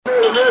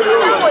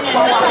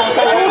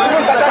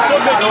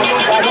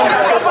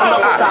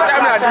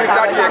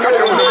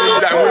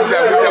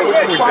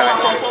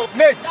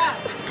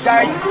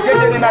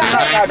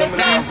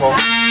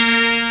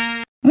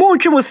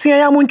Munchu musia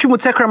ya munchu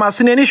mutekrama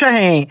suneni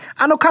hwe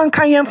ano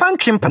kankan yemfa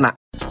ntwempana.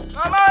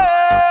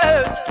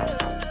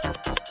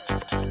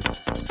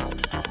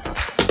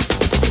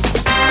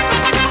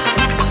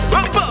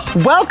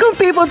 Welcome,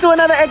 people, to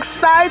another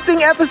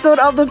exciting episode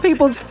of the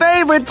people's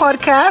favorite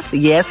podcast.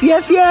 Yes,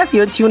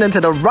 you're tuned into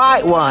the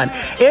right one.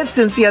 It's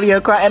Sincerely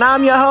Accra, and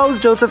I'm your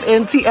host, Joseph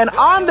NT. And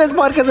on this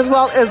podcast as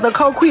well is the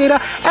co-creator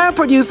and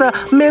producer,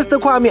 Mr.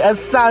 Kwame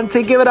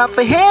Asante. Give it up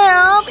for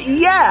him.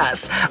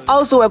 Yes.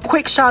 Also, a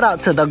quick shout out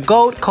to the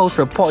Gold Coast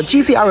Report,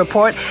 GCR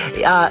Report.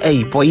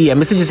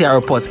 Mr. GCR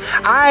Reports.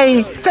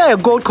 I say a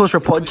Gold Coast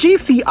Report,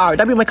 GCR.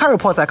 That be my car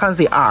reports. I can't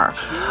say R.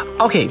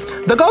 Okay,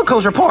 the Gold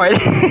Coast Report.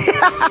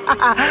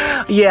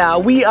 Yeah,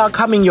 we are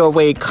coming your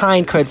way,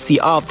 kind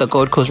courtesy of the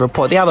Gold Coast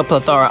Report. They have a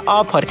plethora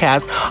of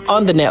podcasts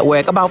on the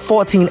network, about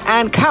 14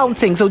 and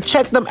counting. So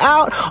check them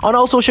out on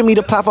all social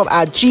media platforms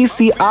at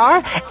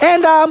GCR.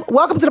 And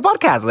welcome to the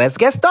podcast. Let's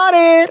get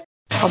started.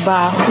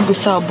 Oba,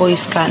 Kubusa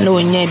boys can no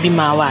nye be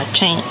my wa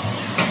chain.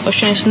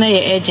 Ocean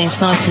snare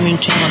agents not to mean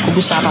chain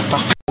Kubusa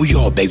papa. Oh,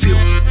 your baby.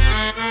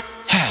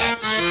 Hey,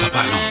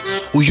 papa no.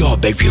 Oh, your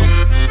baby.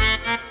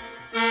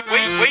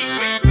 Wait.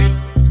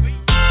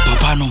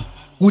 Papa no.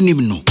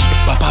 Unim no.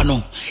 Papa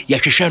no,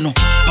 Yakisha no,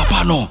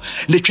 Papa no,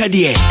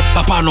 Lechadie,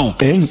 Papa no.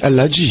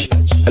 Alaji.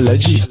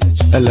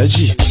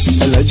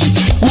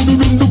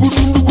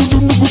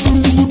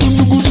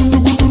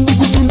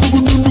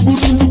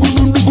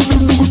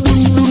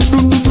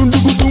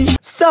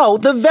 So,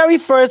 the very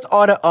first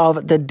order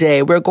of the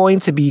day, we're going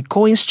to be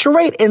going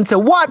straight into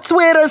what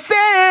Twitter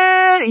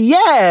said.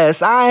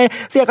 Yes, I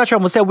see. I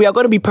said we are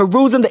going to be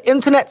perusing the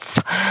internet.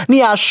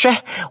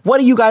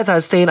 What you guys are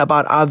saying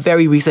about our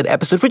very recent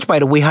episode, which by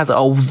the way has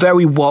a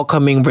very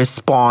welcoming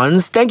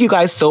response. Thank you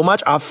guys so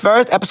much. Our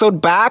first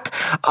episode back.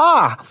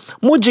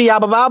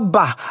 Mujiya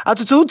baba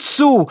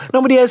atututsu.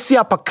 Nobody else see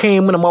up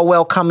came and more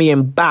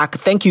welcoming back.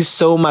 Thank you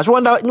so much.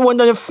 Wonder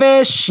your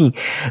fashion.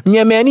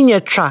 Nyameni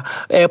nyetra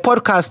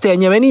podcast.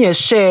 Nyameni nye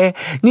share.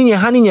 Ninye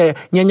hani nye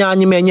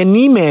nyanyime nye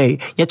nime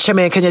nye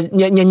chemeke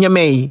nye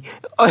nyame.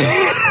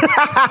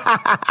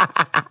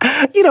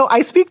 You know,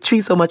 I speak tree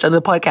so much on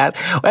the podcast.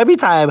 Every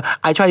time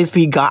I try to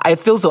speak God, I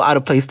feel so out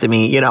of place to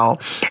me, you know.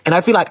 And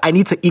I feel like I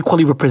need to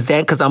equally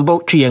represent because I'm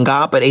both tree and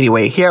God. But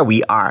anyway, here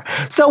we are.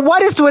 So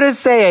what is Twitter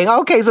saying?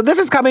 Okay, so this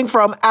is coming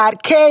from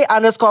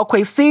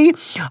 @K_Kwesi.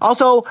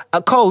 Also,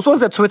 Coast.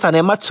 What's the Twitter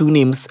name? My two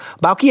names.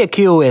 Bauki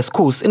KOS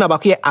Coast. In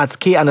Bauki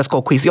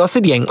 @K_Kwesi.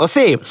 Or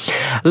say,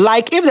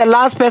 like if the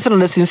last person on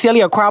the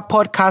Sincerely Accra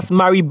podcast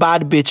marry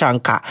bad bitch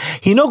anka,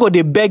 he no go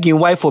dey begging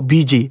wife for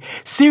BJ.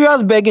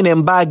 Serious begging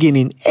and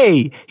bargaining.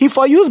 Hey, he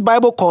for use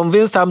Bible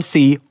convinced him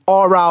say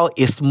oral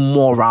is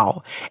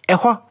moral.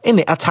 In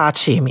the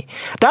attach me.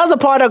 That's the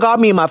part that got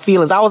me in my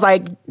feelings. I was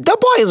like, the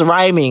boy is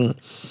rhyming.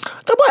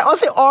 The boy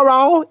also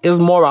oral is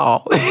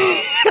moral.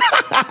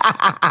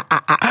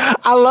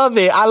 I love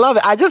it.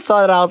 I just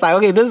saw it. I was like,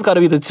 okay, this is going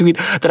to be the tweet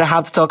that I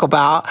have to talk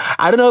about.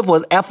 I don't know if it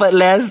was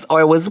effortless or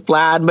it was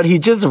planned, but he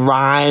just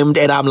rhymed.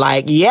 And I'm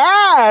like,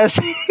 yes.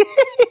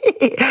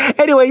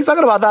 Anyway, he's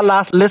talking about that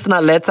last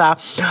listener letter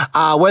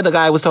where the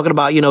guy was talking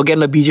about, you know,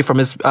 getting a BJ from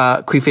his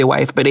Krife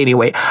wife. But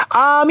anyway,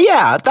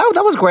 yeah,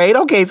 that was great.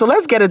 Okay, so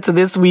let's get into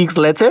this week's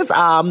letters.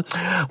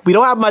 We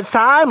don't have much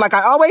time. Like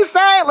I always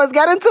say, let's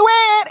get into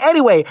it.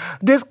 Anyway,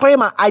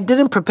 disclaimer, I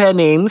didn't prepare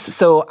names,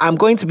 so I'm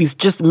going to be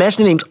just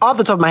mentioning names off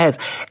the top of my head.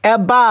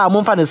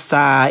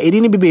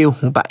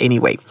 But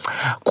anyway,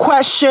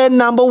 question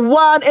number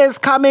 1 is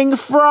coming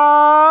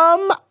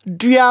from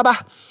Driaba.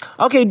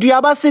 Okay,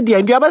 Driaba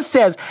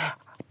says,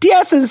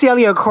 Dear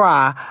Sincerely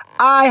Accra,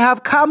 I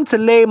have come to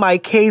lay my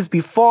case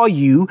before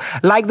you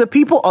like the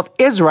people of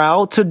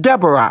Israel to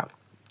Deborah.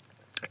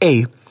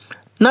 Hey,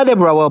 na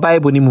Deborah wa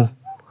Bible ni mu.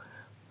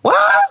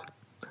 What?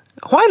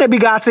 Why na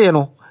bigate you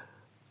know?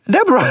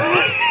 Deborah.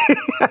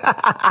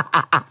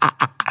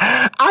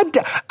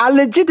 I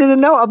legit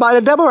didn't know about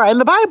a Deborah in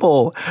the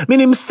Bible.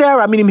 Meaning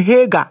Sarah, meaning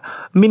Hagar,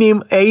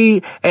 meaning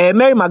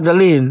Mary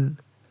Magdalene.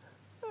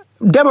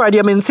 Deborah, they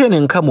are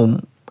maintaining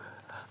come.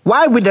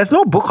 Why? There's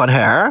no book on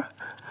her.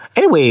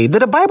 Anyway,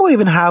 did the Bible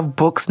even have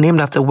books named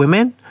after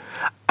women?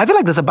 I feel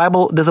like there's a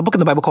book in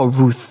the Bible called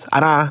Ruth.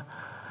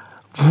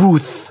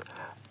 Ruth,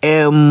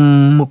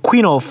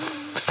 Queen of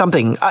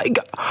something.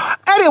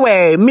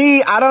 Anyway,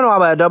 I don't know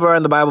about Deborah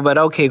in the Bible, but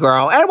okay,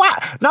 girl. And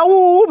what? Now,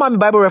 who my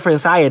Bible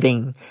reference I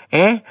thing?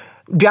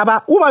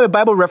 Diaba, my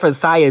Bible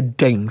reference I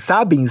ding.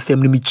 Sabing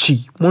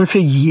semnimichi.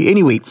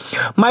 Anyway,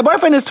 my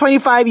boyfriend is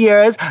 25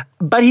 years,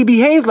 but he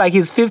behaves like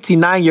he's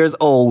 59 years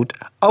old.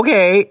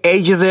 Okay,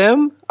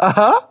 ageism.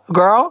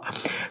 Girl.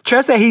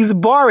 Trust that he's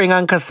boring,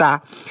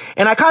 Ankasa.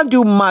 And I can't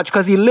do much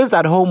because he lives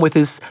at home with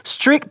his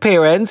strict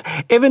parents,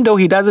 even though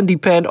he doesn't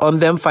depend on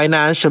them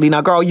financially. Now,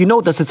 girl, you know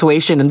the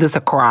situation in this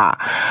Accra.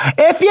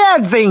 If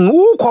you're saying,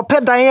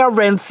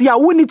 rent,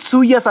 we need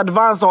 2 years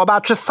advance or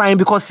about just sign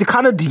because he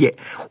can't do it.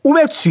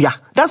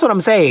 That's what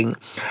I'm saying.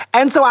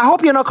 And so I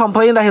hope you're not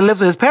complaining that he lives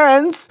with his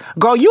parents.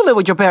 Girl, you live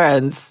with your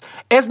parents.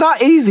 It's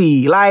not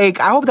easy. Like,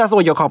 I hope that's not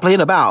what you're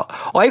complaining about.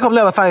 Or you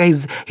complain about the fact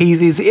that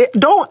he's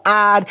don't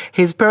add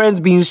his parents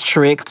being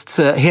strict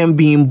to him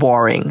being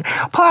boring.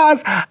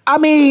 Plus, I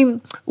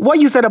mean, what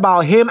you said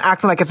about him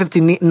acting like a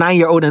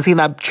 59-year-old and saying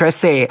that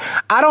Tresse,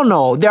 I don't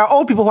know. There are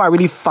old people who are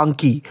really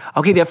funky.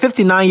 Okay, they're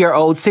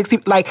 59-year-old, 60,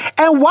 like,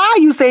 and why are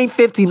you saying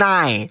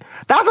 59?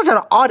 That's such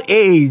an odd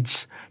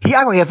age. He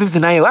acted like a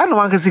 59-year-old. I don't know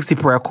why 60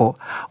 Preko.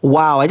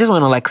 Wow, I just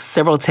went on like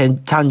several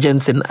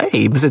tangents in,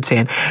 hey, Mr.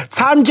 10.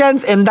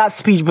 Tangents in that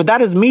speech, but that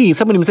is me.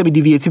 Somebody said me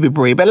deviate to be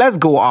brave, but let's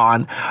go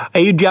on.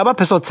 You do have a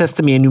person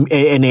test me, and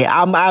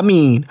I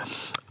mean,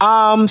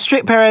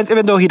 strict parents,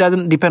 even though he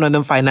doesn't depend on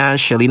them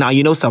financially. Now,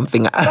 you know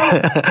something.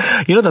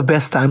 You know the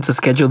best time to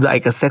schedule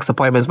like a sex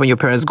appointment is when your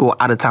parents go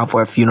out of town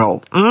for a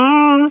funeral.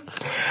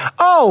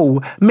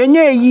 Oh,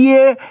 Menye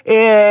Ye,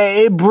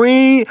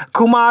 Ebri,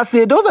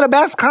 Kumasi, those are the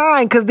best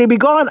kind because they be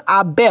gone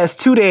at best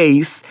 2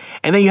 days.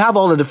 And then you have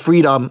all of the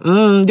freedom.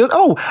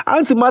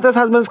 Auntie Martha's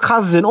husband's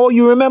cousin. Oh,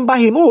 you remember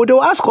him? Oh,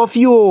 they'll ask of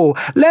you.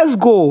 Let's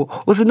go.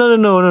 We say,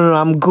 no,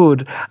 I'm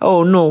good.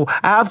 Oh, no,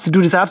 I have to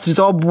do this.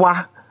 Oh,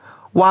 boah.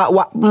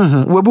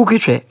 We book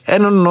it. I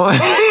don't know.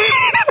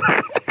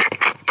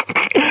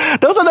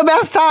 Those are the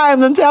best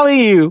times, I'm telling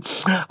you.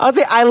 I'll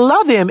say, I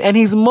love him, and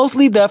he's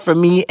mostly there for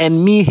me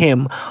and me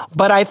him,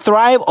 but I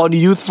thrive on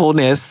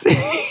youthfulness.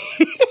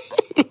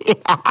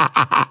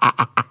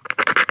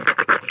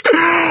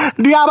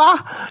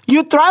 Diaba,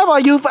 you thrive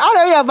on youth. I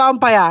know you're a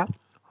vampire.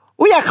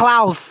 We are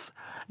Klaus.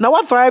 Now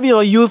what thriving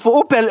on youthful?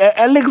 Open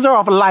elixir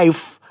of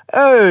life.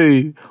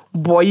 Hey,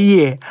 boy,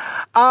 yeah.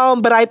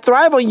 But I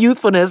thrive on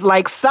youthfulness,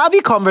 like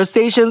savvy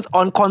conversations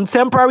on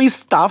contemporary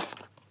stuff,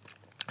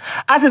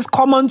 as is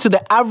common to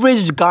the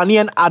average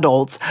Ghanaian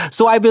adult.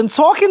 So I've been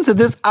talking to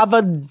this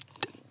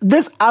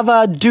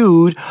other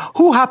dude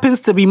who happens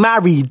to be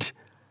married.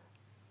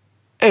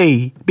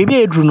 Hey,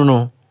 baby,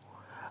 no.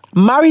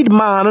 Married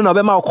man, no,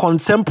 about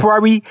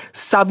contemporary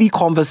savvy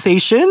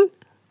conversation.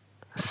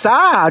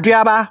 Sa,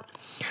 Adriaba.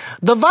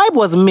 The vibe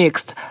was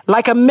mixed,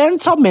 like a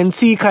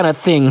mentor-mentee kind of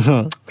thing.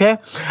 Okay?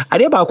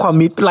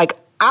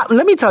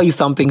 Let me tell you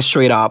something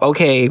straight up,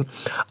 okay?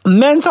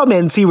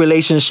 Mentor-mentee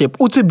relationship,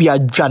 utibia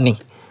Johnny.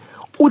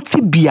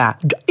 Utibia.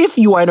 If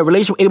you are in a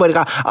relationship with anybody,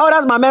 oh,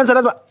 that's my mentor,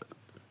 that's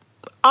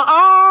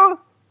my...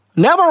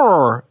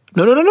 Never.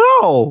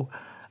 No.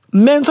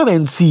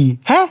 Mentor-mentee.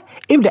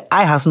 If the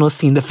eye has not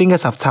seen, the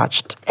fingers have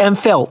touched and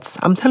felt.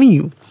 I'm telling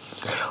you.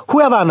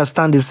 Whoever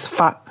understands this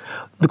fact,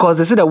 because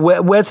they say that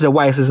where to the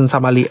wise is in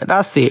Tamale.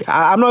 That's it.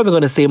 I'm not even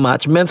going to say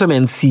much.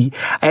 Mentor-mentee.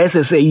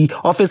 SSA,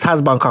 office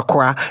husband,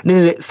 kakra.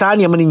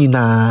 Sanya mani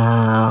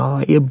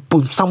na.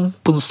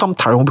 Some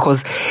time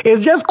because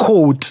it's just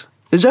code.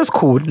 It's just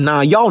code.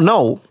 Now, y'all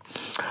know.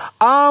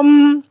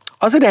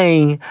 Also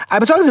then, I've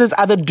been talking to this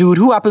other dude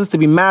who happens to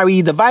be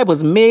married. The vibe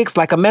was mixed,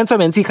 like a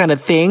mentor-mentee kind of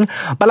thing.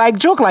 But like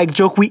joke,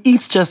 we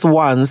eat just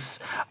once.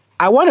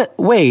 I want to...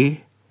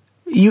 Wait.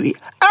 You eat...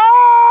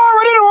 Oh,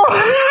 ready to...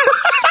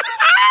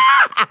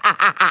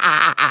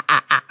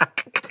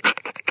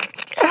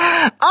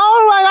 Oh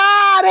my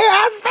God, they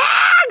had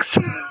sex!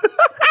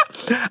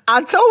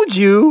 I told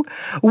you,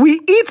 we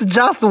eat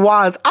just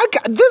once.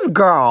 This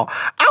girl,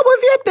 I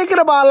was here thinking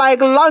about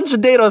like lunch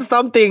date or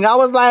something. I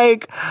was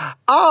like,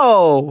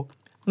 oh,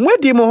 where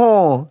do you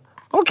go?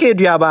 Okay,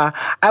 Diaba,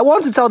 I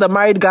want to tell the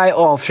married guy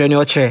off,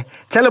 Shenyoche.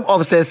 Tell him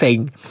off,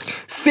 saying,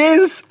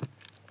 since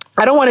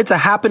I don't want it to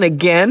happen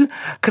again,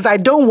 because I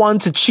don't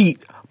want to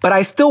cheat, but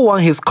I still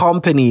want his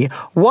company.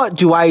 What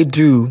do?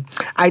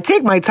 I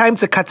take my time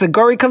to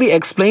categorically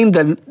explain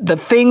the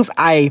things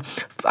I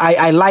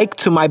like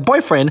to my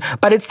boyfriend,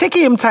 but it's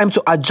taking him time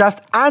to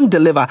adjust and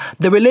deliver.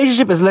 The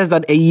relationship is less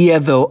than a year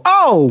though.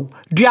 Oh,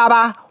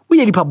 Diaba,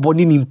 we nipa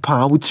boni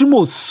nimpa, we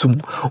timo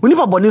sum. We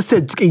nipa boni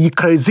said ye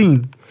crazy.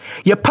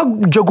 Ye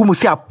pag jogumu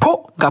se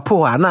apo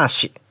gapo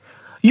anashi.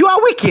 You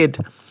are wicked.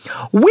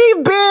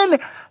 We've been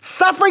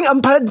suffering a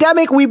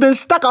pandemic. We've been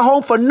stuck at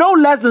home for no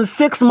less than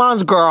 6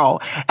 months, girl.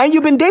 And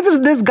you've been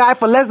dating this guy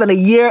for less than a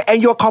year and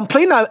you're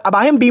complaining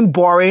about him being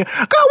boring.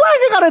 Girl, where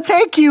is he going to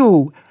take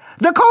you?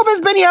 The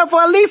COVID's been here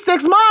for at least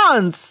 6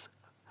 months.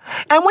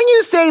 And when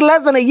you say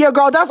less than a year,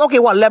 girl, that's okay,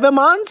 11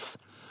 months?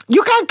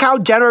 You can't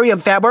count January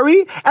and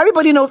February.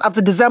 Everybody knows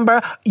after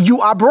December,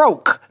 you are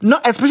broke. No,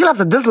 especially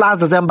after this last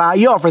December,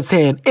 you're off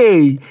 10.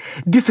 Hey,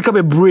 this is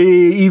a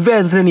brave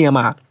events in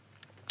here,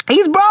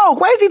 he's broke.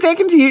 Why is he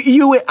taking to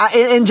you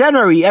in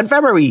January and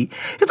February?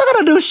 He's not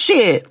going to do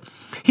shit.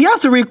 He has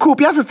to recoup.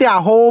 He has to stay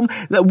at home,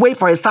 wait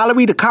for his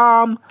salary to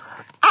come.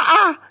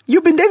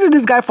 You've been dating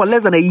this guy for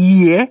less than a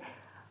year.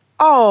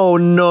 Oh,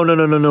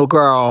 no,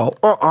 girl.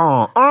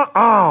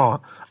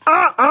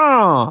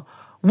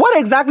 What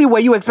exactly were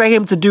you expecting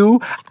him to do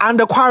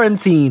under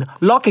quarantine?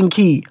 Lock and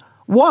key.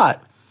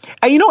 What?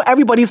 And you know,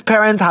 everybody's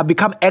parents have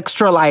become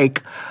extra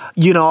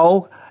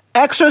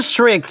extra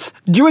strict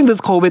during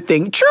this COVID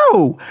thing.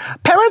 True.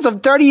 Parents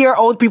of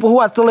 30-year-old people who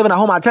are still living at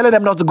home are telling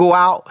them not to go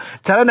out,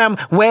 telling them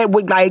where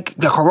like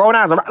the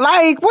corona is around.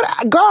 Like,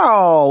 what?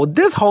 Girl,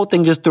 this whole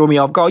thing just threw me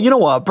off. Girl, you know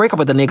what? Break up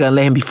with the nigga and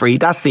let him be free.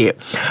 That's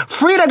it.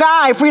 Free the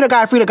guy.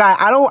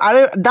 I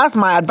don't, that's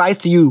my advice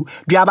to you.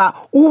 Diaba,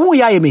 uhu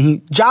ya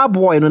yemi, job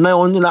boy,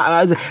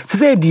 no,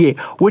 say, dear,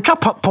 we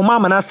chop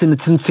pomama na sin,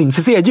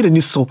 say, I didn't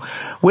so.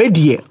 Where,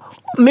 dear?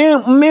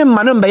 Me,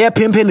 manum be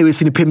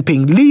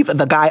pimping. Leave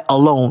the guy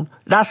alone.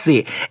 That's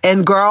it.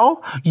 And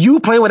girl,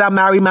 you play with that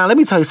married man. Let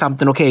me tell you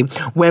something, okay?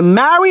 When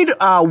married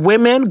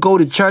women go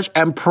to church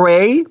and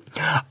pray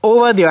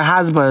over their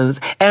husbands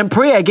and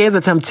pray against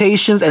the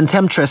temptations and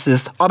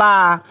temptresses,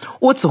 oba,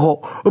 what's ho?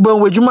 Uben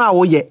wejuma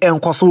oye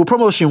enkoso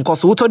promotion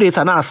koso uto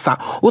data na asa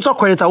uto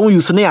credit won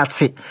use na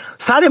yate.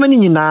 Sade mani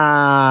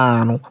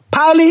nyina no.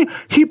 Piling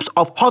heaps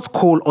of hot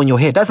coal on your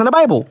head. That's in the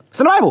Bible. It's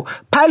in the Bible.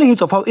 Piling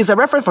heaps of hot. It's a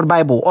reference for the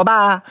Bible.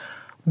 Oba,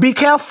 be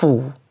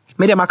careful.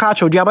 But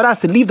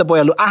that's to leave the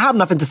boy alone. I have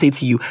nothing to say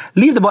to you.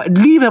 Leave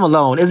him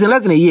alone. It's been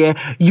less than a year.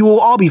 You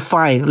will all be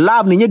fine.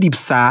 Love ninya deep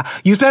sa.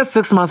 You spent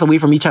 6 months away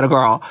from each other,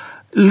 girl.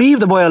 Leave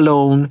the boy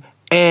alone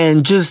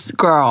and just,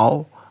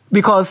 girl,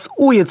 because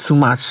you're too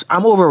much.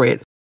 I'm over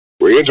it.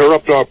 We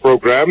interrupt our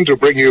program to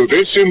bring you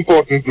this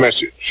important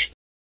message.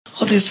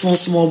 All these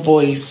small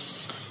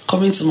boys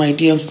coming to my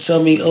DMs to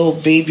tell me, oh,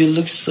 baby, you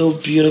look so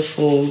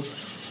beautiful.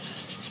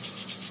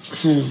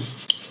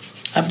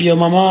 I be your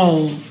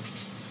mama.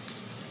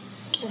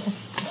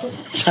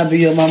 I be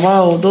your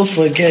mama. Don't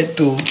forget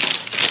to.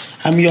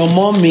 I'm your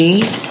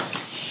mommy.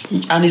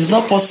 And it's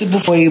not possible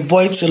for a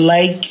boy to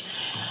like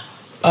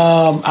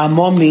a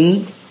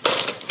mommy.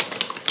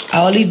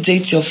 I only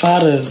date your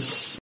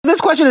fathers.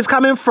 This question is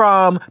coming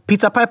from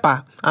Pizza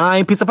Pepper.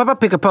 Pizza Pepper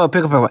pick a pearl,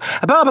 pick a pepper.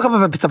 A pearl pick a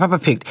pepper, Pizza Pepper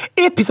picked.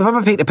 If Pizza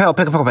Pepper picked a pearl,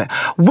 pick a pepper.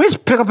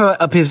 Which pick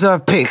a Pizza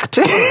Pepper picked?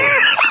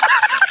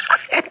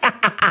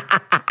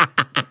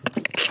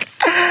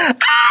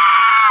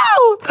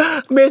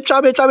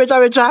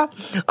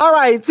 Mecha. All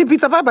right, see,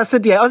 Pizza Pepper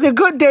said, yeah, I was a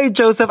good day,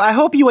 Joseph. I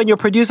hope you and your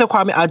producer,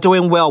 Kwame, are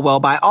doing well,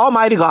 by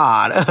Almighty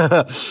God.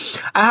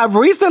 I have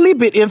recently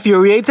been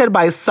infuriated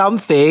by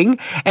something,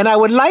 and I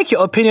would like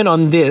your opinion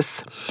on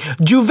this.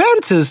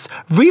 Juventus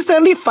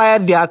recently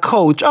fired their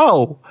coach.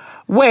 Oh,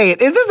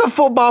 wait, is this a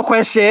football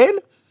question?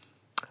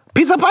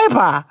 Pizza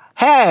Pepper,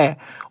 hey,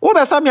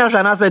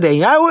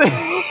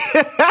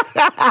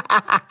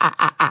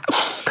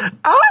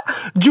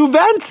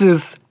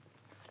 Juventus.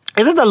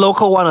 Is it the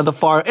local one or the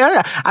foreign?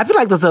 I feel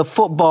like there's a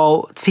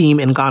football team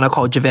in Ghana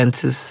called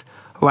Juventus,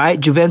 right?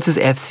 Juventus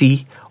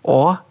FC.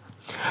 Or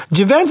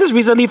Juventus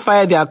recently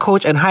fired their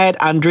coach and hired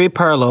Andre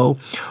Pirlo,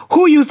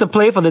 who used to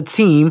play for the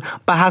team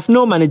but has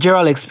no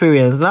managerial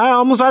experience. Now, I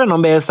almost don't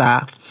know.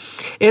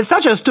 It's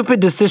such a stupid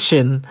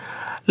decision.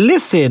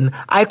 Listen,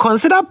 I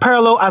consider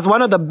Pirlo as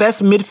one of the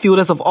best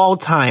midfielders of all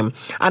time,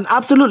 an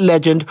absolute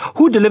legend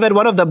who delivered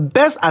one of the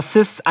best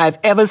assists I've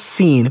ever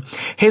seen.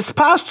 His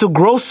pass to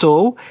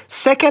Grosso,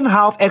 second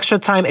half extra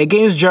time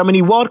against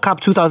Germany World Cup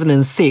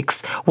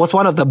 2006, was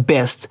one of the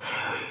best.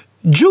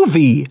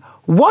 Juvie,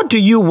 what do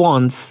you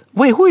want?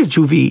 Wait, who is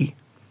Juvie?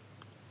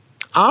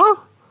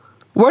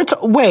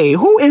 Wait,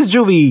 who is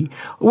Juvie?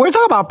 We're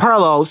talking about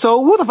Pirlo,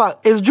 so who the fuck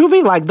is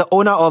Juvie? Like the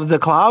owner of the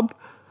club?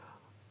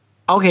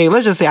 Okay,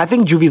 let's just say, I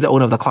think Juvie is the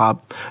owner of the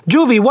club.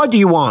 Juvie, what do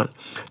you want?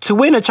 To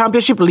win a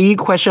championship league, ?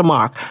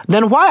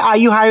 Then why are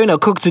you hiring a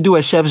cook to do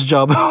a chef's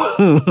job?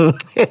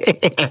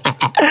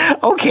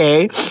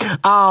 Okay.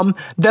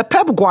 The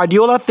Pep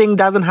Guardiola thing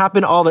doesn't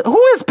happen all the...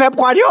 Who is Pep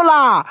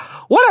Guardiola?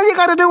 What are you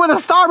going to do with the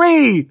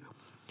story?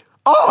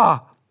 Oh,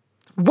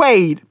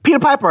 wait, Peter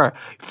Piper.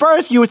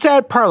 First you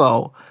said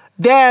Pirlo.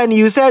 Then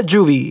you said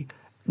Juvie.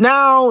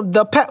 Now,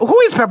 who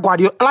is Pep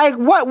Guardiola? Like,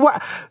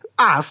 what?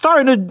 The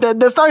story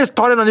is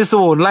starting on its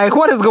own. Like,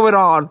 what is going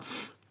on?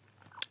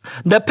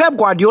 The Pep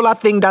Guardiola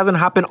thing doesn't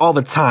happen all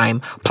the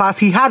time. Plus,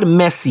 he had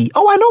Messi.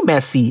 Oh, I know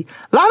Messi.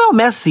 Lionel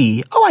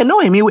Messi. Oh, I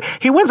know him.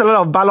 He wins a lot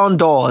of Ballon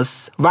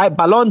d'Ors, right?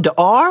 Ballon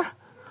d'Or?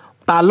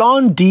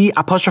 Ballon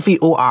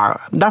d'Or.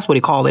 That's what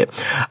he called it.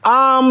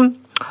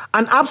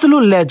 An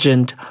absolute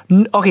legend.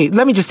 Okay,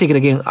 let me just take it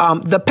again.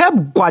 The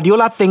Pep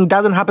Guardiola thing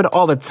doesn't happen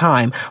all the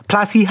time.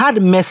 Plus, he had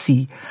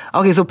Messi.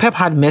 Okay, so Pep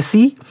had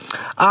Messi.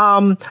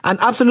 An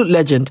absolute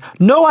legend.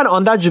 No one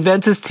on that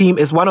Juventus team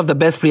is one of the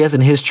best players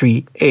in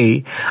history.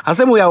 Hey, I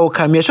say we are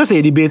okay. I should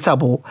say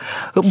debatable.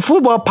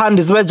 Football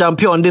pundits were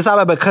jumping on this.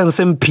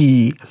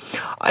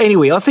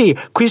 Anyway, I'll say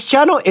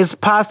Cristiano is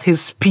past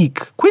his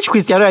peak. Which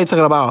Cristiano are you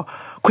talking about?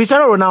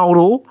 Cristiano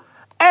Ronaldo?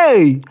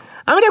 Hey!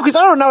 I mean,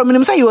 Cristiano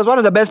Ronaldo, say he was one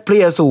of the best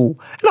players. So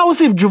now,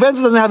 see if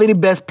Juventus doesn't have any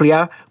best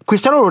player,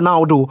 Cristiano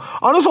Ronaldo.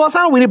 Also, what's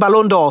not winning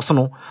Ballon d'Or?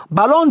 No,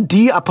 Ballon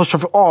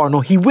d'Or.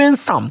 No, he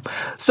wins some.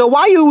 So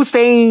why are you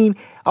saying,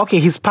 okay,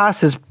 he's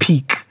past his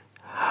peak?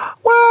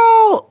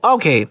 Well,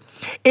 okay,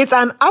 it's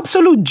an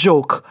absolute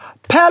joke.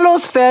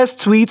 Pirlo's first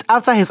tweet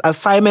after his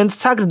assignment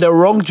tagged the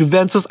wrong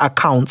Juventus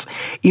account.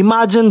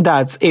 Imagine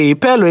that.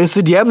 Pirlo is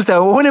the DM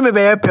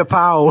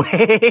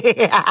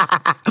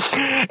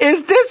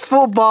Is this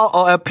football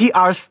or a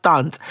PR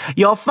stunt?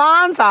 Your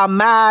fans are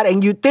mad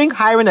and you think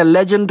hiring a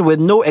legend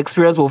with no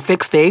experience will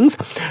fix things?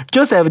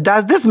 Joseph,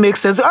 does this make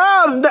sense?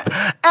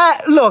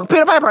 Look,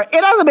 Peter Piper,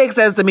 it doesn't make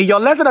sense to me. Your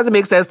lesson doesn't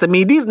make sense to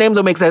me. These names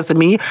don't make sense to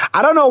me.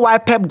 I don't know why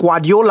Pep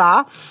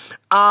Guardiola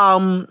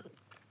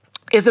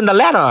is in the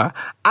letter.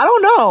 I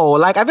don't know.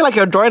 Like, I feel like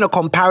you're drawing a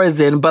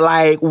comparison, but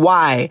like,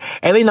 why?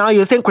 And then now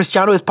you're saying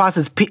Cristiano is past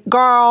his peak.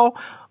 Girl,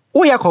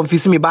 oh, you're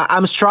confusing me, but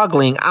I'm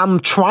struggling.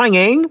 I'm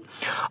trying.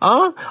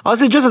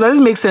 Also, just does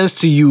this make sense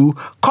to you?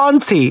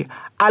 Conte,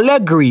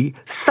 Allegri,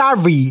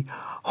 Sarri.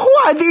 Who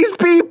are these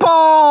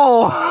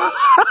people?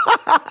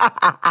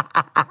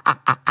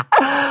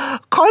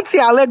 Conte,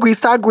 Allegri,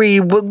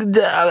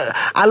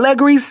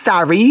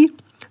 Sarri.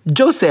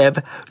 Joseph,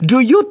 do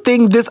you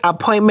think this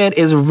appointment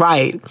is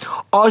right?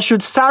 Or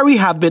should Sarri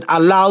have been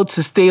allowed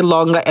to stay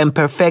longer and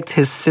perfect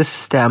his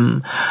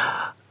system?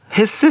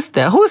 His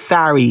system? Who's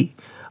Sarri?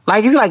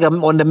 Like, is he like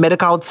on the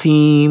medical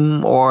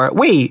team? Or,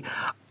 wait,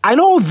 I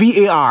know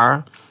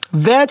VAR,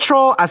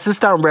 Virtual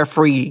Assistant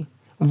Referee,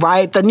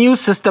 right? The new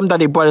system that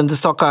they brought into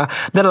soccer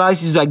that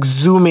allows you to like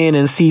zoom in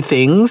and see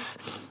things.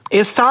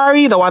 Is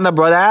Sarri the one that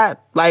brought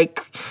that? Like,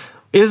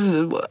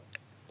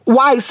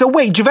 why? So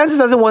wait, Juventus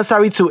doesn't want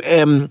Sarri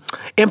to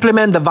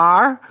implement the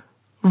VAR?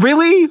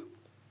 Really?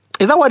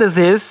 Is that what this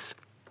is?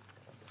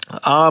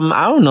 I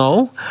don't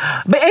know.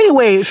 But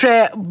anyway,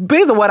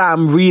 based on what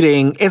I'm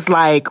reading, it's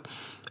like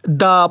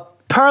the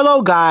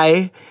Pirlo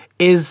guy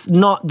is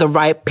not the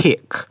right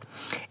pick.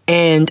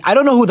 And I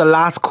don't know who the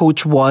last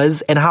coach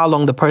was and how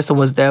long the person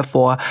was there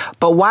for.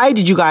 But why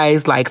did you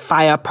guys like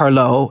fire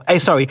Pirlo?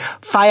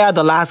 Fire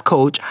the last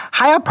coach.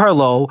 Hire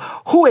Pirlo,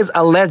 who is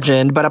a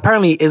legend, but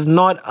apparently is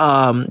not,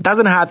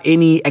 doesn't have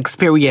any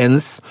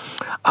experience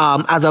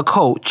as a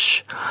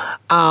coach.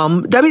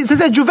 That means,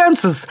 said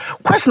Juventus.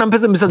 Question I'm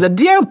person says the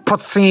dear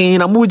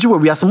Potin,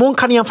 Amuji, we are some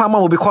Canadian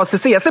farmer because they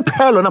say, yes,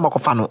 Pirlo,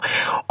 Namakofano.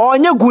 Or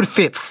your good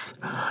fits.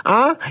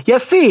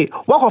 Yes, see,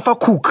 walk off a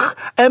cook,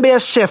 and be a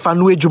chef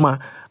and Juma.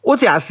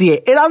 What I see,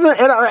 it doesn't.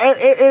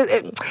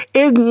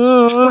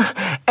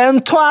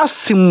 And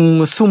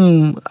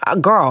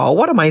girl,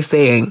 what am I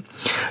saying?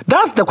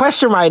 That's the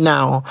question right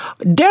now.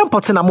 Damn,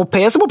 Potina mo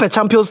pay. Some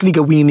Champions League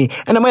winning,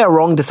 and am I a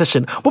wrong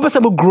decision? What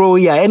person will grow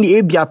here? Any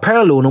ABA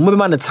Pirlo, no maybe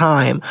man the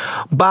time.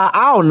 But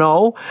I don't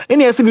know.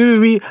 Any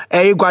SBB,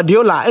 a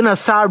Guardiola, in a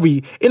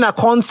Sarri, in a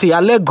Conte,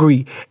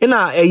 Allegri, in a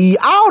I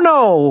don't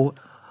know.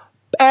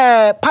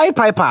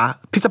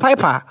 Peter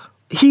Piper.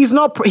 He's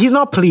not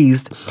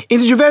pleased.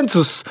 It's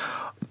Juventus.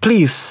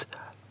 Please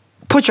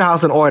put your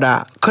house in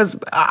order. Because,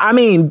 I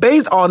mean,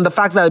 based on the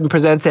facts that have been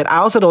presented, I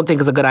also don't think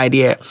it's a good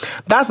idea.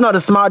 That's not a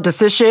smart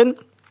decision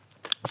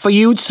for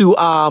you to,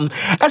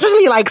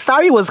 especially like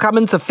Sarri was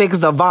coming to fix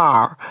the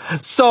VAR.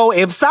 So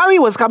if Sarri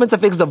was coming to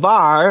fix the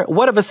VAR,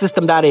 whatever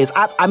system that is,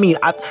 I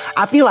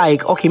feel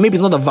like, okay, maybe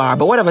it's not the VAR,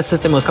 but whatever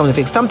system was coming to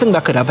fix, something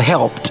that could have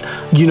helped,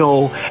 you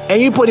know,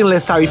 and you put in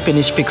let Sarri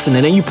finish fixing it,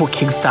 and then you put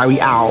King Sarri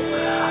out.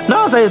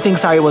 Now I think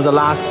Sarri was the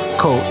last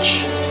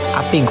coach.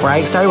 I think,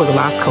 right? Sarri was the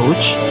last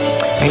coach.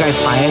 And you guys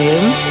fired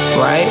him,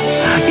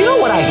 right? You know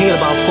what I hate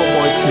about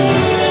football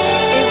teams?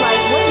 It's like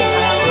when they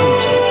hire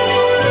coaches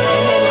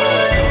and then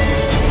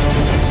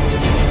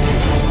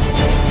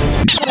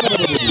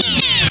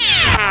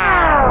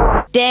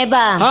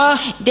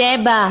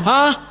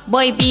Deba,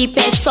 boy be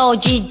peso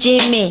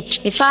Jimmy.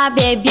 If I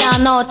baby I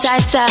no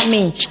tata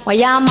me. Why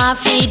am I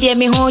feed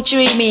me who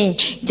treat me?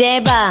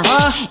 Deba,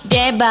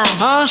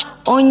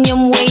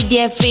 onyum way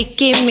dear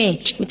freaking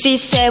me. Uti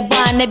say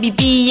one be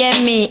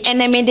me.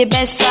 Enemy the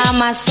best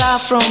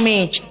myself from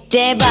me.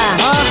 Deba.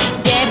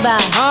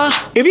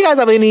 If you guys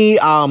have any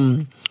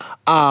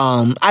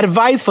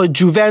advice for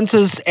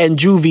Juventus and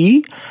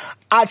Juvie,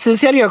 at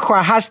Sincerely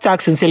Accra, hashtag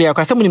Sincerely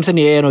Accra. Somebody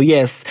saying,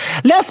 yes.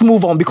 Let's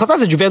move on because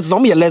as a Juventus,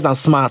 don't be less than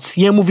smart.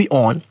 Yeah, moving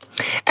on.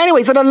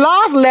 Anyway, so the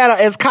last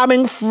letter is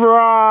coming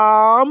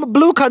from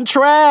Blue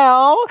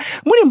Control.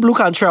 What in Blue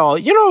Control?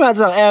 You know what?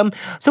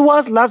 So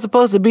what's love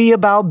supposed to be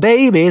about,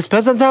 baby?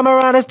 Spend some time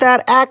around and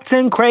start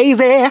acting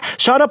crazy.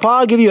 Shut up,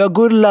 I'll give you a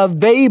good love,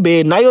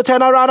 baby. Now you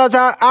turn around and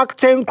start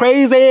acting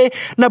crazy.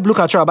 Now Blue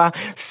Control,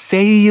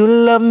 say you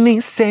love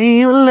me,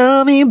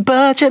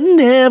 but you're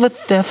never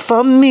there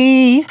for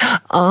me.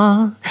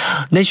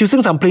 Then she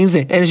sing some plains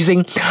there, and she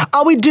sing,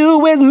 all we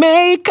do is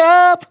make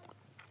up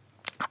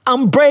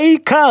and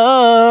break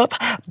up,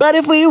 but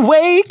if we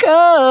wake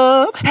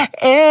up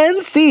and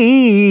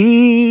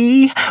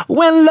see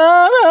when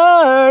love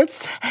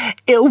hurts,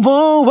 it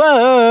won't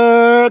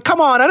work.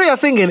 Come on, I know you're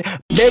singing.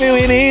 Baby,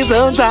 we need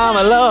some time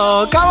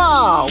alone. Come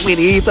on, we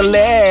need to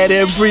let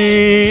it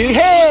breathe.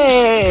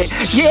 Hey,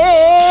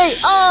 yeah,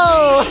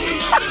 oh.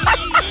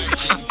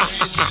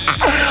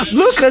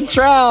 Blue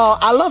Control.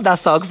 I love that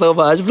song so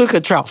much. Blue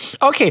Control.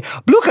 Okay,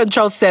 Blue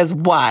Control says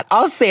what?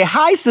 I'll say,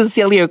 hi,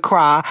 Sincerely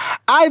Accra.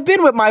 I've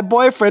been with my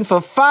boyfriend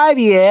for 5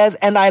 years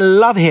and I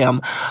love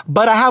him.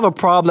 But I have a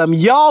problem.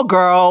 Y'all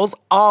girls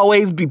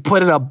always be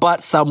putting a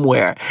butt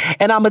somewhere.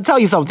 And I'm going to tell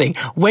you something.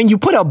 When you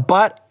put a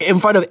butt in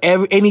front of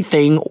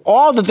anything,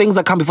 all the things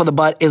that come before the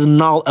butt is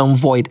null and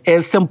void.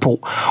 It's simple.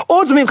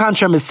 Ultimate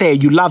country say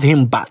you love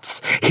him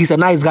butts. He's a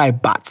nice guy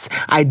butts.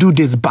 I do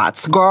this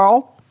butts.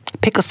 Girl,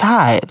 pick a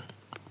side.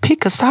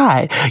 Pick a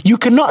side. You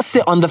cannot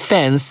sit on the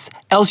fence,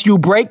 else you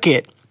break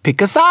it. Pick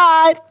a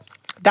side.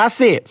 That's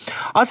it.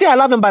 I'll say I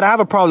love him, but I have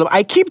a problem.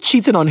 I keep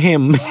cheating on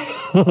him.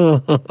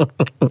 And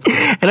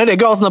then the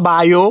girls not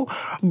buy you.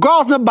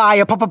 Girls not buy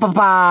you.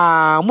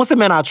 Pa. Most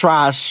men are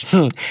trash.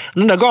 And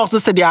then the girls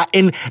just say they are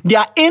in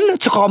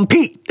to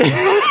compete.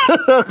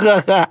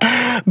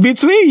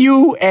 Between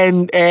you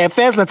and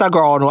first letter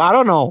girl. No, I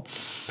don't know.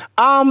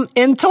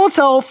 In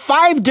total,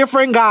 5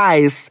 different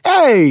guys.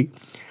 Hey.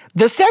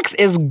 The sex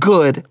is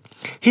good.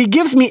 He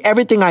gives me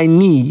everything I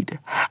need.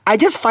 I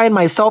just find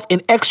myself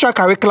in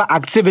extracurricular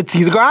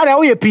activities. Girl, how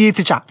are you a PE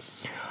teacher?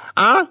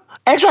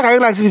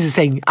 Extracurricular activities is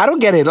saying, I don't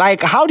get it.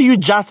 Like, how do you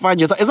just find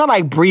yourself? It's not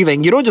like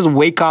breathing. You don't just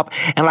wake up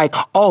and like,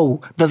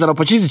 oh, there's an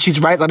opportunity to cheat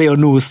right under your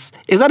nose.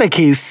 Is that the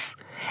case?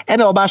 And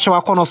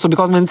also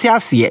because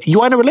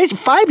you are in a relationship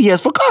 5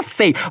 years, for God's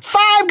sake.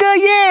 5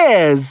 good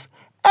years.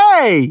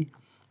 Hey.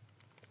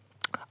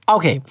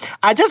 Okay,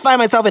 I just find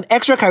myself in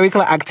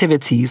extracurricular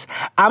activities.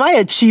 Am I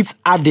a cheat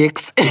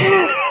addict?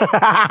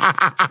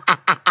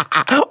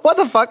 What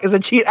the fuck is a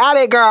cheat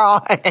addict,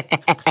 girl?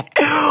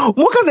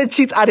 What is a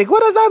cheat addict? What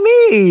does that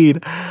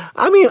mean?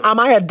 I mean, am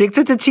I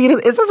addicted to cheating?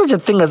 Is there such a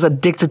thing as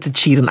addicted to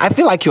cheating? I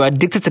feel like you're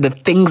addicted to the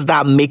things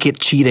that make it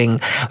cheating.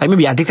 Like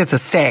maybe you're addicted to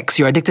sex,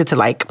 you're addicted to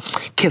like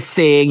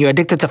kissing, you're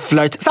addicted to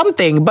flirt,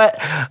 something.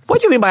 But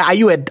what do you mean by are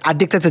you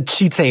addicted to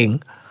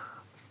cheating?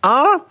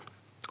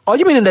 Or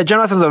you mean in the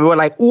general sense of the word,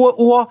 like,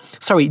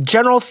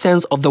 general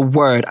sense of the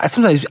word.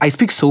 Sometimes I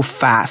speak so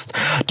fast.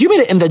 Do you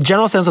mean it in the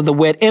general sense of the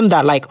word, in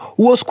that, like,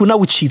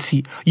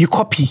 you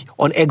copy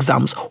on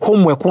exams,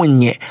 homework,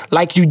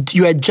 like,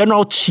 you're a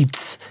general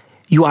cheat.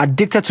 You are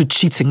addicted to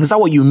cheating. Is that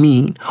what you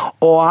mean?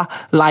 Or,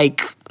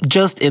 like,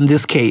 just in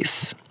this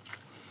case?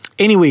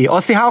 Anyway,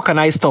 I'll say, how can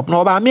I stop?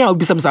 No, but I mean, I'll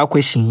be some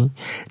question.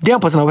 Then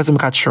person I'll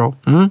catch you.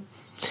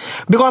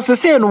 Because they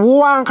say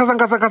one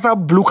kasa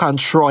Blue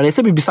Control, and they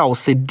say maybe I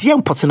say dear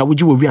important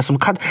would you will be some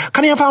can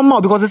you find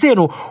more? Because they say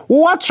no,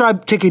 what try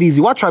take it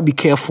easy, what try be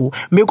careful.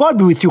 May God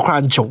be with you,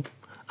 Crancho.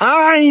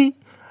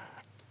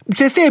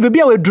 They say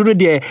baby I will do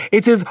there.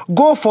 It is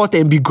go forth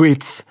and be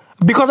great.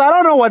 Because I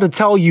don't know what to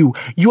tell you.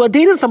 You are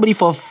dating somebody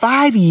for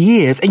 5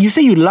 years and you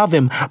say you love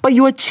him, but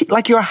you are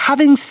like you're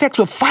having sex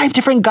with 5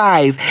 different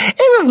guys.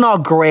 It is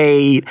not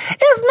great.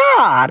 It's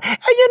not.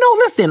 And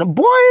listen,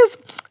 boys,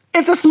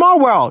 it's a small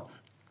world.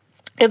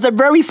 It's a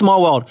very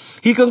small world.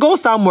 He can go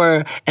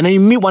somewhere and then you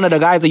meet one of the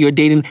guys that you're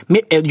dating,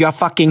 you're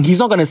fucking, he's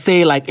not going to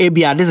say like, hey,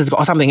 this is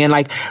or something. And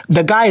like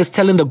the guy is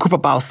telling the group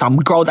about some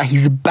girl that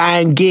he's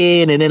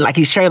banging and then like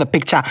he's sharing the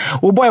picture.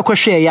 Oh boy,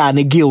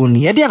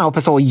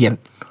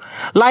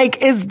 like,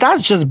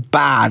 that's just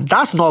bad.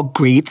 That's not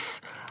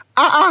great.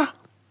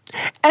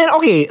 And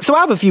okay, so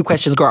I have a few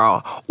questions,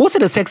 girl. What's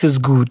the sex is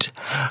good?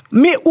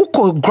 Me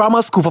uko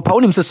grammar school, papa,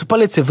 when him say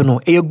superlative, no,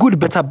 a good,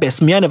 better,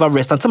 best. Me, I never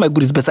rest until my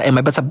good is better and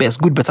my better,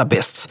 best. Good, better,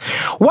 best.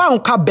 One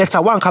cup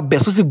better, one cup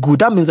best. What's it good?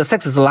 That means the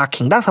sex is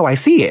lacking. That's how I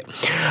see it.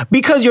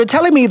 Because you're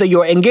telling me that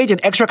you're engaged in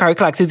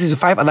extracurricular activities with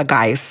 5 other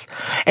guys.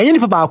 And you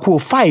need about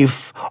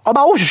 5.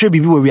 About what should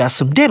be where we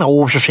assume. Then I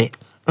will show.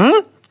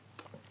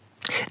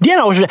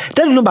 Diana was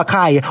then number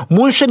kai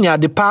munshenya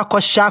de pa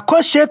kosha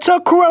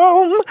to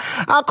chrome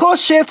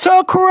akosha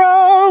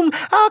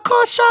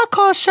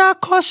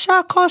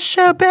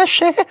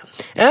beshe.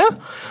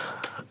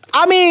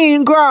 I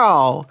mean,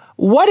 girl,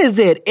 what is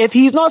it? If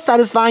he's not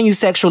satisfying you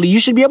sexually, you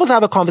should be able to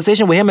have a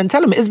conversation with him and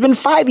tell him it's been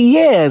 5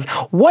 years.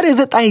 What is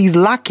it that he's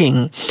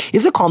lacking?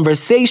 Is it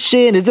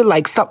conversation? Is it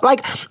like stuff?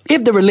 Like,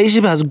 if the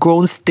relationship has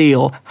grown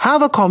stale,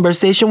 have a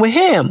conversation with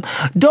him.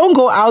 Don't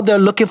go out there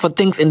looking for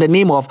things in the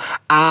name of,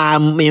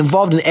 I'm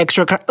involved in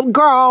extra.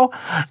 Girl,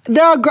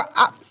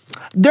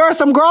 there are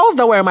some girls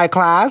that were in my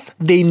class,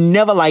 they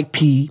never liked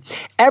pee.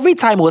 Every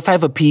time it was time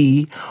for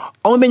pee,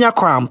 omenya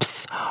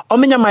cramps,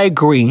 omenya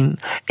migraine,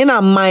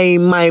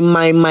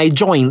 my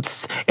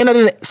joints, and I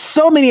did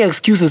so many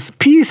excuses.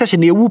 Pee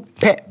session they would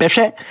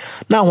peshe.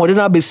 Now what did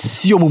I be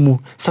such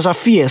a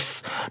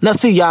fierce? Now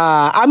see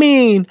I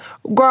mean,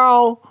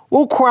 girl,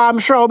 I'm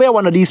sure I'll be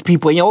one of these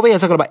people and you're over here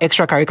talking about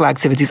extracurricular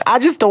activities. I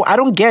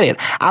don't get it.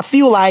 I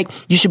feel like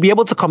you should be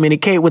able to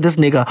communicate with this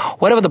nigga,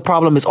 whatever the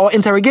problem is, or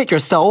interrogate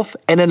yourself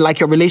and then like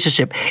your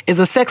relationship. Is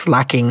the sex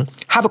lacking?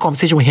 Have a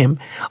conversation with him,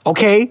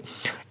 okay?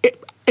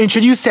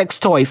 Introduce sex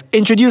toys,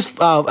 introduce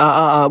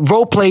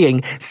role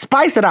playing,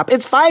 spice it up.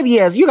 It's 5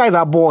 years. You guys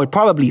are bored,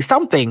 probably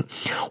something.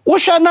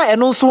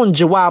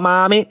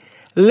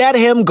 let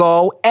him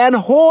go and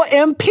hold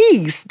in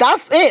peace.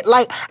 That's it.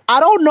 Like, I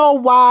don't know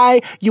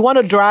why you want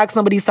to drag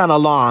somebody's son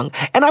along.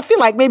 And I feel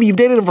like maybe you've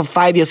dated him for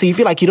 5 years, so you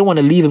feel like you don't want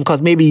to leave him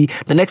because maybe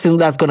the next thing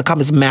that's going to come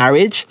is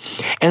marriage.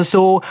 And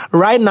so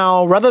right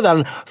now, rather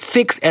than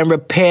fix and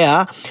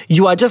repair,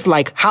 you are just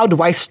like, how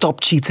do I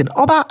stop cheating?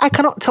 Oh, but I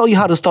cannot tell you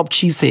how to stop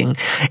cheating.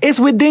 It's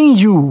within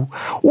you.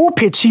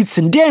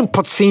 Cheating.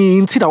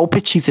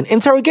 Cheating.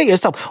 Interrogate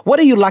yourself. What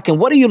are you lacking?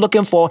 What are you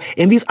looking for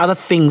in these other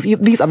things,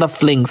 these other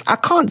flings? I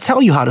can't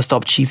tell you how to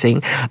stop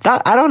cheating.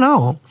 That I don't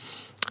know.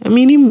 I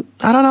mean,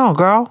 I don't know,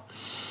 girl.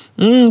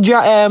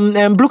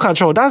 Blue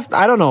Control.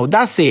 I don't know.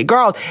 That's it.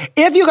 Girls,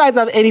 if you guys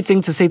have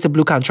anything to say to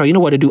Blue Control, you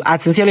know what to do.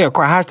 At Sincerely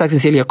Accra, hashtag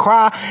Sincerely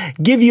Accra.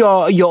 Give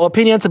your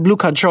opinion to Blue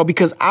Control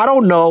because I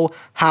don't know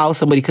how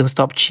somebody can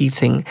stop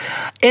cheating.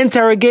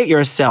 Interrogate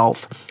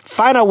yourself.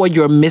 Find out what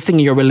you're missing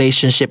in your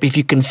relationship. If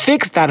you can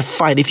fix that,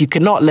 fine. If you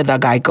cannot, let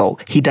that guy go.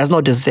 He does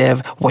not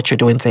deserve what you're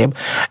doing to him.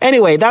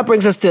 Anyway, that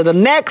brings us to the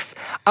next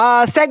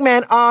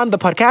segment on the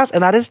podcast,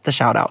 and that is the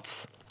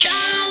shout-outs.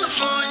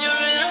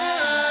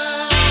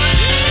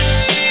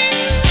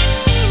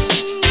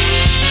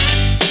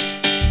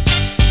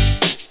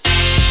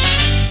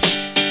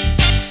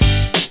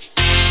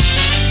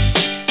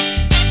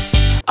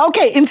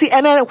 Okay, and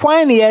then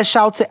Juania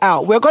shouts it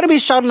out. We're going to be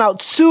shouting out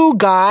 2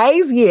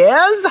 guys,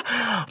 yes,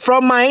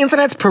 from my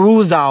internet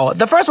perusal.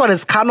 The first one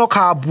is Kano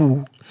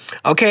Kabu.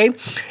 Okay?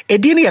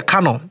 Edini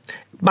Kano.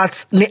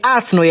 But the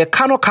arts no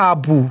Kano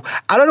Kabu.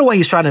 I don't know what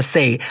he's trying to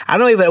say. I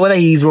don't know even whether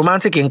he's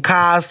romantic in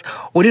cars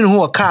or didn't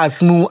know a car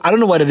smooth. I don't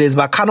know what it is,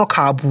 but Kano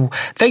Kabu.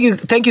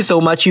 Thank you so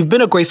much. You've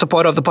been a great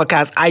supporter of the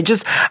podcast. I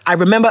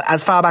remember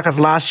as far back as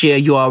last year,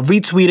 you are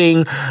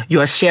retweeting, you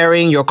are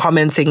sharing, you're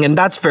commenting, and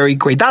that's very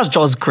great. That's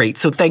just great.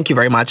 So thank you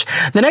very much.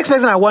 The next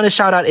person I want to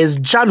shout out is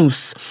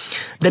Janus.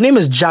 The name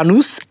is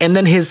Janus, and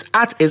then his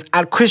art is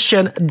at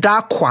Christian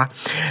Dakwa.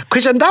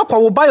 Christian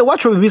Dakwa will buy you.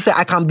 What will be say?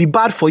 I can be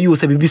bad for you,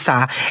 say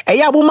Bibisa.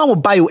 Mama will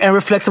buy you and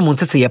reflect on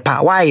Tete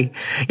Yepa. Why?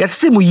 Yet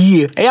see me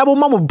year.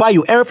 Mama will buy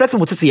you and reflect on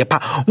Tete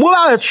Yepa. Move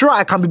out a try.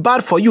 I can be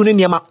bad for you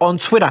on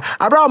Twitter.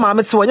 Abraham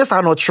Mamet so yes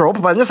I not true,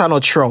 but yes I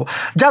not true.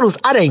 Janus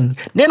adding.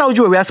 Then I'll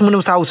do a reaction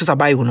to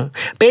buy you.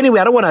 But anyway,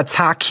 I don't want to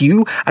attack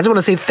you. I just want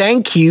to say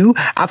thank you.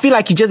 I feel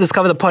like you just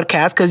discovered the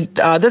podcast because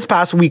this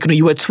past week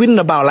you were tweeting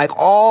about like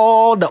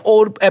all the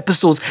old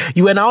episodes.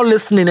 You were now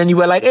listening and you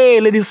were like,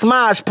 hey, Lady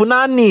Smash,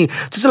 Punani,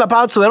 Tutsula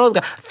Pautu, and all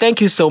that. Thank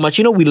you so much.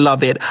 You know we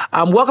love it.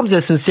 Welcome to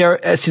the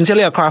Sincerely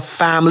Accra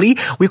family.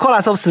 We call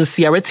ourselves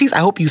Sincerities. I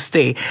hope you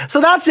stay.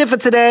 So that's it for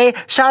today.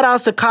 Shout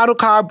outs to Kano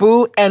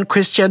Karbu and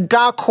Christian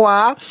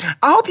Dakwa.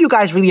 I hope you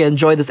guys really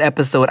enjoyed this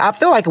episode. I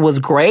feel like it was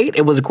great.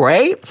 It was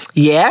great.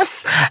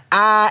 Yes.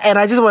 And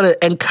I just want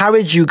to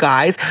encourage you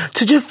guys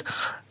to just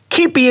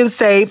keep being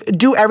safe,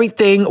 do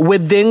everything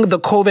within the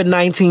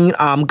COVID-19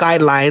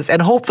 guidelines, and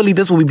hopefully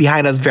this will be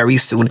behind us very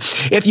soon.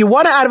 If you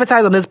want to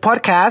advertise on this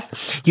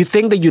podcast, you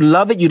think that you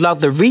love it, you love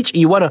the reach, and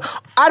you want to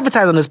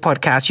advertise on this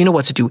podcast, you know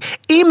what to do.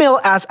 Email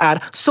us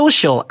at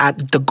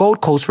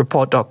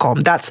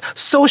social@thegoldcoastreport.com. That's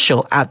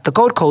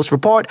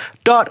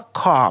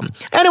social@thegoldcoastreport.com.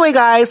 Anyway,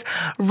 guys,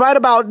 right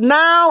about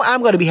now,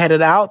 I'm going to be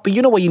headed out, but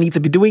you know what you need to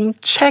be doing?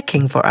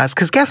 Checking for us,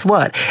 because guess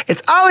what?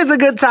 It's always a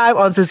good time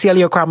on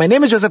Sincerely Accra. My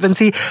name is Joseph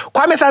N.T.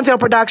 Kwame Santel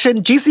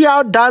Production.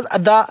 GCR does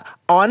the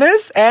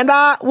honors, and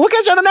we'll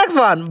catch you on the next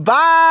one.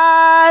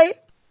 Bye.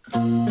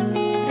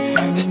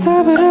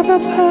 Stop it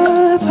up,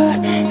 stop it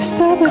up,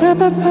 stop it up,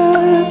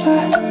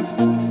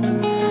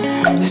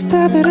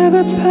 stop it up, stop it up,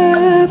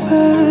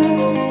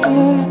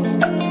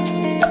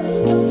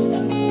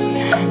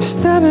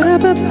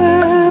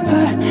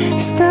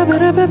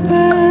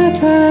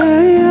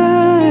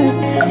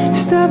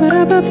 stop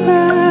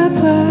it up.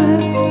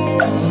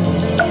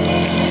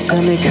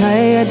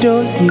 Samekaya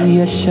don't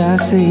you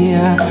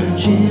shasaya.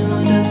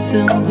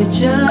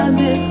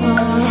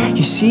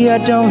 You see I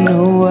don't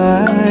know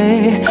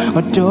why.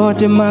 Or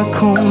daughter my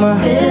coma.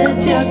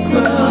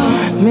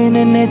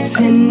 Minute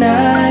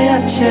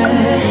tonight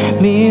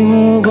me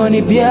who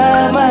gonna be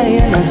my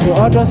so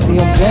odo see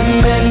a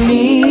pembe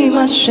me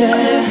my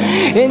share.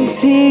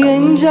 Inti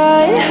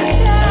enjoy.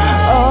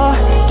 Oh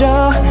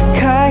do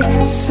kai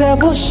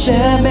sebo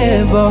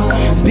shemebo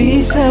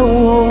bi se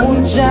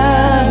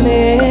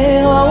unjame.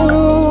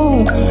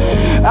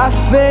 I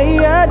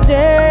feel a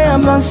day,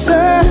 I'm a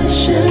son.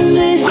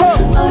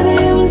 All I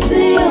ever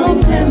see on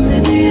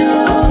baby.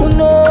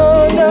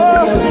 No,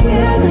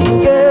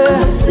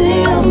 yeah. I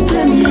see on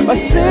baby. I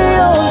see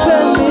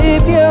on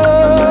baby.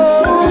 All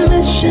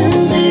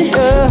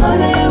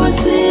I ever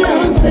see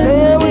on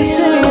baby. I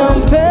see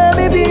on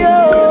baby.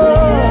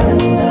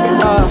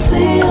 I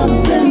see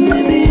on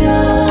baby.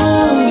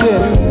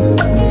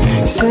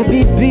 Say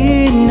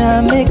baby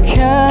na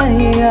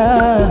mekaya.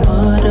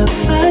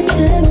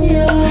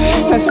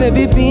 I said,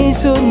 "Baby,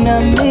 so na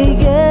me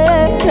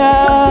get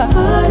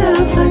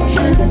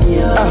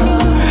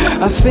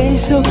I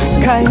face so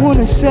kai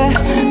wanna say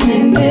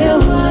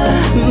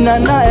na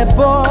na e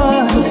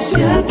boy.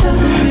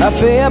 I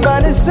feel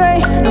about to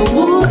say, and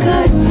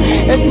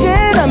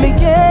then I me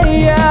get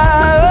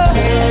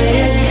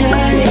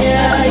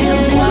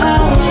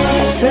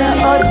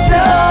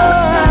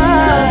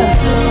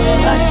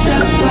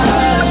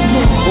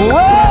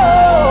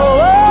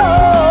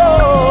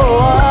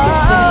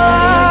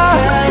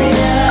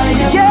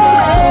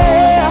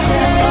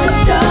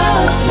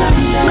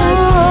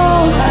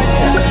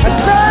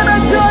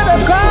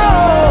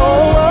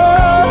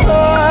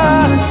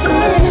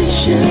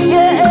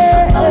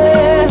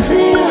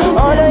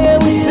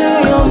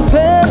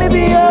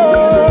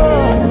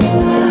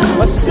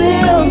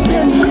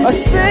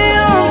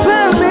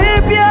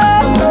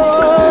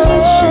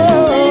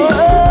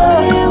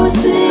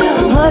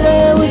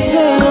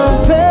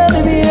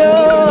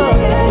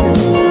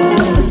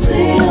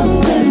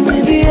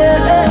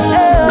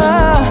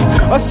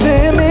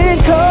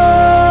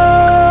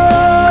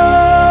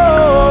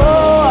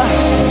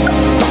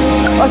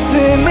I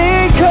see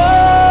me go.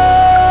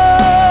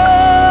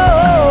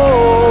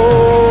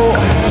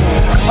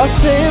 I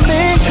see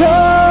me go.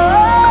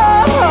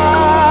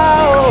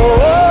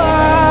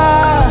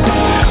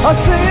 I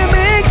see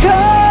me go.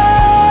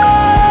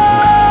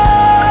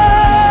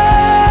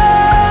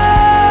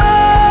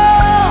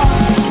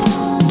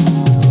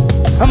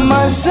 I'm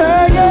a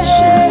son,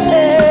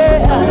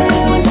 yeah.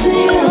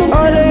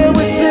 All they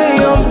ever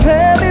see on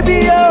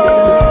baby, oh.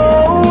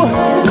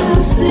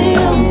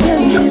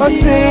 I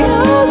see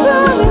all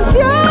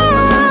baby,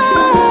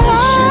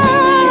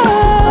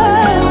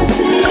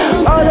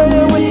 all they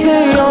ever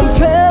see on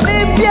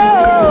baby, oh.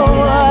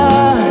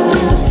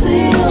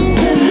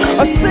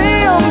 I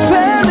see on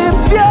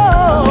baby, oh.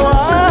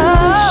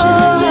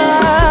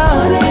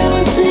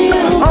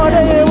 All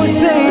they ever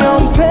see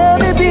on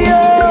baby,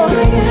 oh.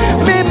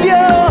 Baby, oh.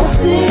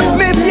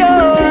 Baby, oh.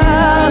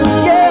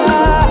 Yeah.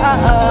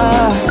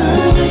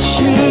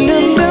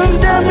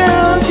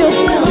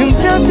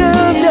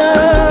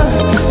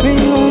 We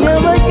will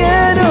never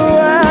get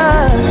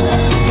around.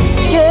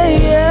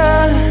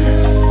 Yeah.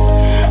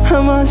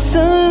 I'm a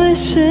son,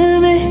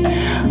 shimmy.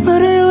 What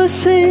do you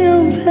say,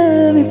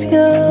 baby,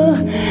 pure?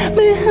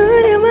 Me,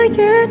 honey, my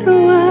get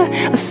around.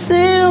 I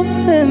see you,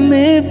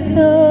 baby,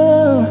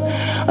 pure.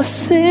 I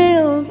see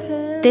you.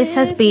 This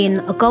has been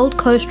a Gold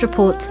Coast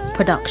Report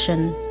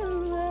production.